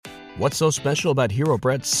What's so special about Hero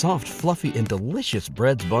Bread's soft, fluffy, and delicious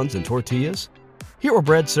breads, buns, and tortillas? Hero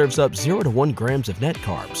Bread serves up 0 to 1 grams of net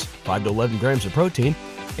carbs, 5 to 11 grams of protein,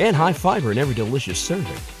 and high fiber in every delicious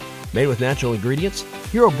serving. Made with natural ingredients,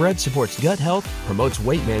 Hero Bread supports gut health, promotes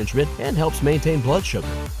weight management, and helps maintain blood sugar.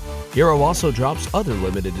 Hero also drops other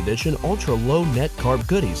limited edition ultra-low net carb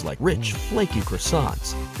goodies like rich, flaky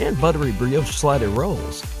croissants and buttery brioche slider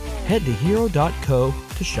rolls. Head to hero.co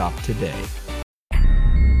to shop today.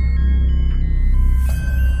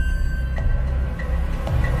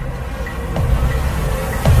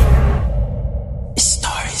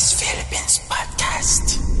 Stories Philippines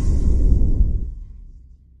Podcast.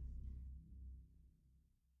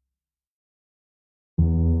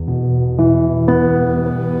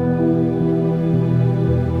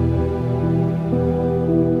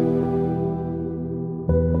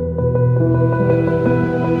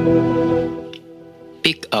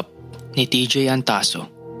 Pick Up ni TJ Antaso.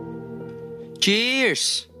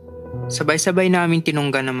 Cheers! Sabay-sabay namin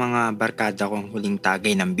tinunggan ng mga barkada kong huling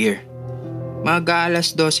tagay ng beer. Mga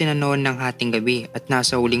alas 12 na noon ng hating gabi at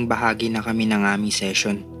nasa huling bahagi na kami ng aming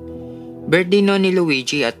session. Birthday noon ni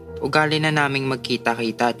Luigi at ugali na naming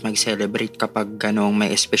magkita-kita at mag-celebrate kapag ganoong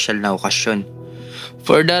may espesyal na okasyon.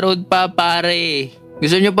 For the road pa pare!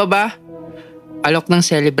 Gusto nyo pa ba? Alok ng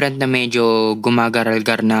celebrant na medyo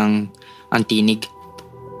gumagaralgar ng antinig.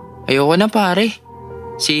 Ayoko na pare.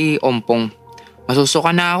 Si Ompong.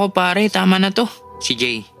 Masusuka na ako pare, tama na to. Si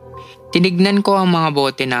Jay. Tinignan ko ang mga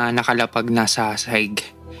bote na nakalapag na sa sahig.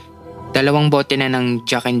 2 bote na ng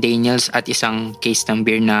Jack and Daniels at isang case ng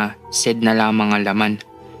beer na said na lamang ang laman.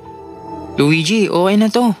 Luigi, okay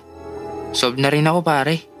na to. Sob na rin ako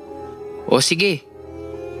pare. O sige.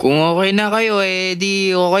 Kung okay na kayo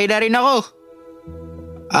di okay na rin ako.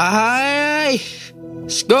 Ahay!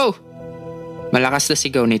 Let's go! Malakas na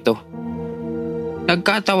sigaw nito.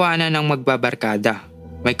 Nagkatawanan ng magbabarkada.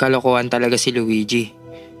 May kalokohan talaga si Luigi.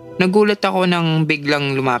 Nagulat ako nang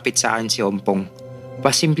biglang lumapit sa akin si Ompong.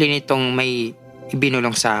 Pasimple nitong may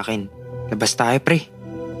ibinulong sa akin. Labas tayo pre.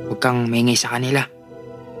 Huwag kang maingay sa kanila.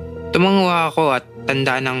 Tumanguha ako at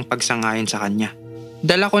tanda ng pagsangayon sa kanya.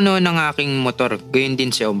 Dala ko noon ang aking motor, gayon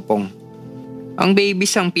din si Ompong. Ang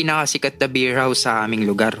Babies ang pinakasikat na beer house sa aming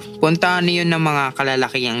lugar. Puntahan niyo ng mga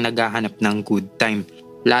kalalaki ang naghahanap ng good time.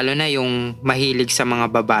 Lalo na yung mahilig sa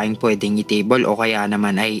mga babaeng pwedeng i-table o kaya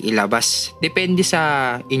naman ay ilabas. Depende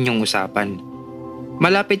sa inyong usapan.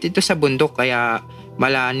 Malapit ito sa bundok kaya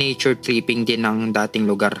mala nature tripping din ang dating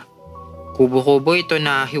lugar. Kubo-kubo ito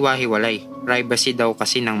na hiwa-hiwalay. Privacy daw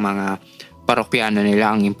kasi ng mga parokpiano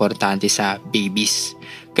nila ang importante sa Babies.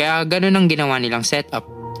 Kaya ganun ang ginawa nilang setup.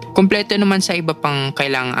 Kompleto naman sa iba pang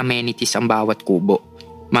kailangang amenities ang bawat kubo.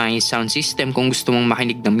 May sound system kung gusto mong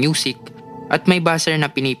makinig ng music at may buzzer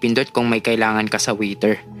na pinipindot kung may kailangan ka sa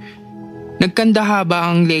waiter. Nagkanda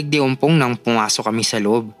haba ang leeg ni Ompong nang pumasok kami sa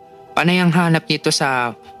loob. Panay ang hanap nito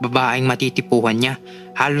sa babaeng matitipuhan niya.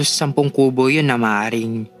 Halos 10 kubo yun na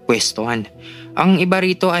maaaring pwestuhan. Ang iba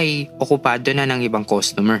rito ay okupado na ng ibang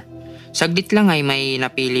customer. Saglit lang ay may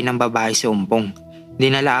napili ng babae si Ompong.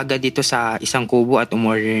 Dinala agad dito sa isang kubo at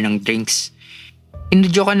umorder ng drinks.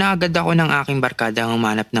 Inudyokan na agad ako ng aking barkada ang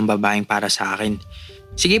humanap ng babaeng para sa akin.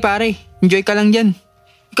 Sige pare, enjoy ka lang dyan.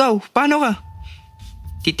 Ikaw, paano ka?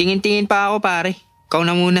 Titingin-tingin pa ako pare, ikaw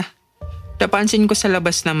na muna. Napansin ko sa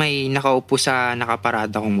labas na may nakaupo sa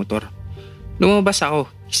nakaparada kong motor. Lumabas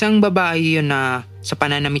ako, isang babae yun na sa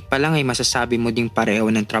pananamit pa lang ay masasabi mo ding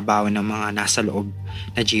pareho ng trabaho ng mga nasa loob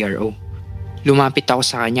na GRO. Lumapit ako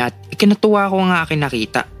sa kanya at ikinatuwa ko ang aking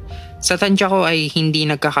nakita. Sa tansya ko ay hindi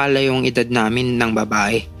nagkakala yung edad namin ng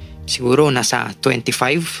babae. Siguro nasa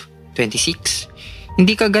 25, 26.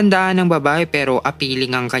 Hindi kagandahan ng babae pero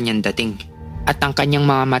appealing ang kanyang dating. At ang kanyang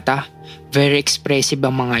mga mata, very expressive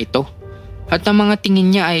ang mga ito. At ang mga tingin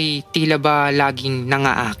niya ay tila ba laging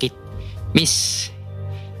nangaakit. Miss,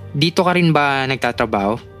 dito ka rin ba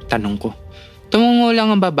nagtatrabaho? Tanong ko. Tumungo lang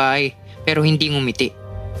ang babae pero hindi ngumiti.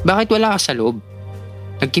 Bakit wala ka sa loob?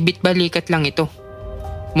 Nagkibit balikat lang ito.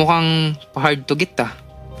 Mukhang hard to get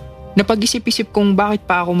Napag-isip-isip kung bakit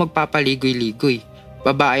pa ako magpapaligoy-ligoy.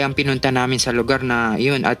 Babae ang pinunta namin sa lugar na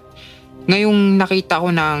iyon at ngayong nakita ko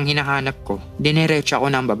na ang hinahanap ko, dinerecha ako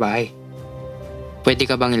ng babae. Pwede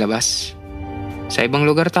ka bang ilabas? Sa ibang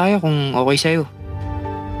lugar tayo kung okay sa'yo.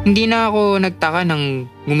 Hindi na ako nagtaka nang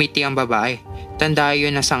ngumiti ang babae. Tanda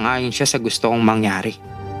yun na sang-ayon siya sa gusto kong mangyari.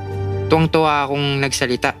 Tuwang-tuwa akong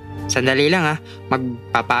nagsalita. Sandali lang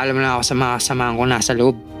magpapaalam lang ako sa mga kasamahan ko nasa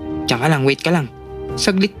loob. Diyan ka lang, wait ka lang.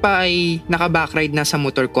 Saglit pa ay naka-backride na sa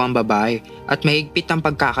motor ko ang babae at mahigpit ang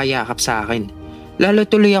pagkakayakap sa akin. Lalo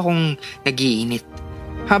tuloy akong nagiinit.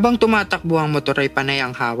 Habang tumatakbo ang motor ay panay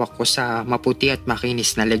ang hawak ko sa maputi at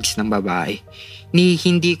makinis na legs ng babae. Ni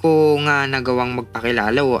hindi ko nga nagawang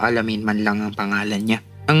magpakilala o alamin man lang ang pangalan niya.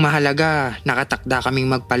 Ang mahalaga, nakatakda kaming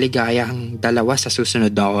magpaligaya ang dalawa sa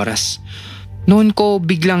susunod na oras. Noon ko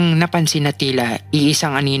biglang napansin na tila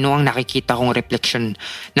iisang anino ang nakikita kong refleksyon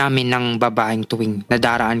namin ng babaeng tuwing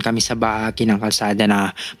nadaraan kami sa bahagi ng kalsada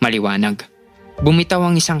na maliwanag. Bumitaw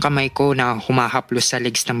ang isang kamay ko na humahaplos sa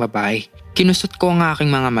legs ng babae. Kinusot ko ang aking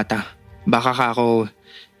mga mata. Baka ako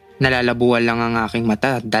nalalabuan lang ang aking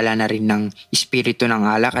mata, dala na rin ng espiritu ng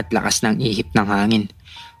alak at lakas ng ihip ng hangin.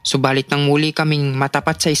 Subalit nang muli kaming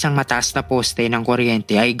matapat sa isang mataas na poste ng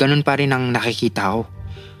kuryente ay ganun pa rin ang nakikita ko.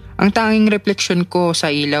 Ang tanging refleksyon ko sa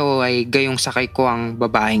ilaw ay gayong sakay ko ang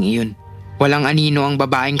babaeng iyon. Walang anino ang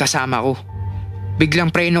babaeng kasama ko. Biglang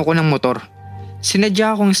preno ko ng motor.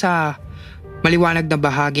 Sinadya kong sa maliwanag na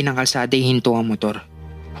bahagi ng kalsada ay hinto ang motor.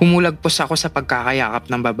 Humulagpos ako sa pagkakayakap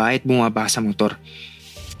ng babae at bumaba sa motor.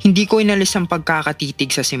 Hindi ko inalis ang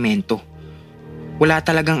pagkakatitig sa semento. Wala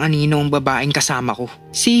talagang anino ang babaeng kasama ko.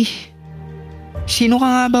 Sino ka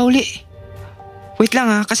nga ba uli? Wait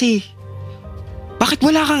lang kasi bakit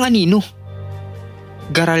wala kang anino?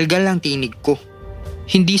 Garalgal ang tinig ko.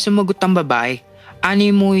 Hindi sumagot ang babae.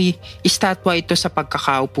 Animoy estatwa ito sa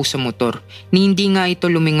pagkakaupo sa motor. Ni hindi nga ito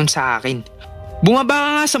lumingon sa akin. Bumaba ka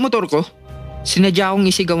nga sa motor ko. Sinadya kong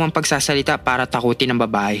isigaw ang pagsasalita para takutin ang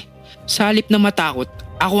babae. Sa halip na matakot,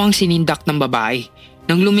 ako ang sinindak ng babae.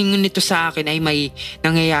 Nang lumingon ito sa akin ay may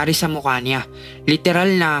nangyayari sa mukha niya.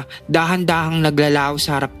 Literal na dahan-dahang naglalaho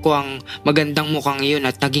sa harap ko ang magandang mukhang iyon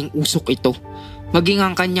at naging usok ito. Maging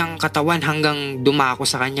ang kanyang katawan hanggang dumako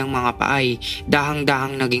sa kanyang mga paay,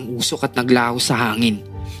 dahang-dahang naging usok at naglaho sa hangin.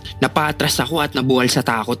 Napatras ako at nabuwal sa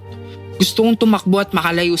takot. Gusto kong tumakbo at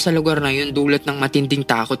makalayo sa lugar na yun dulot ng matinding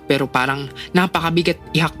takot pero parang napakabigat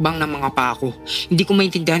ihakbang ng mga pako. Hindi ko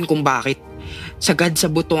maintindihan kung bakit. Sagad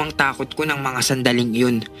sa buto ang takot ko ng mga sandaling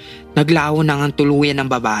yun. Naglaho nang ang tuluyan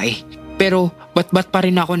ng babae. Pero bat-bat pa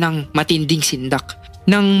rin ako ng matinding sindak.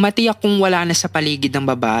 Nang matiyak kong wala na sa paligid ng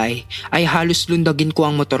babae, ay halos lundagin ko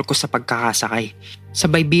ang motor ko sa pagkakasakay.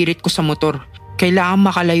 Sabay birit ko sa motor. Kailangan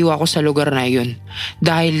makalayo ako sa lugar na iyon.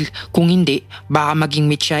 Dahil kung hindi, baka maging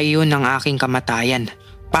mitya iyon ng aking kamatayan.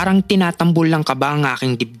 Parang tinatambol lang kaba ang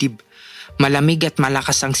aking dibdib. Malamig at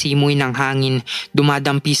malakas ang simoy ng hangin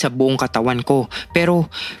dumadampi sa buong katawan ko. Pero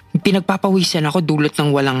pinagpapawisan ako dulot ng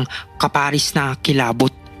walang kaparis na kilabot.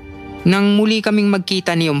 Nang muli kaming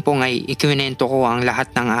magkita ni Umpong ay ikwinento ko ang lahat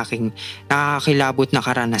ng aking nakakilabot na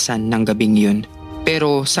karanasan ng gabing yun.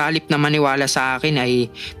 Pero sa halip na maniwala sa akin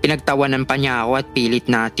ay pinagtawanan pa niya ako at pilit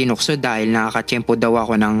na tinukso dahil nakakatsyempo daw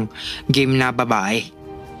ako ng game na babae.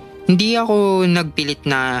 Hindi ako nagpilit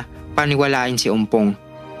na paniwalain si Umpong.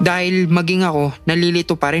 Dahil maging ako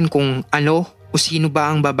nalilito pa rin kung ano o sino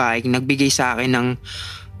ba ang babaeng nagbigay sa akin ng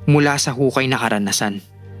mula sa hukay na karanasan.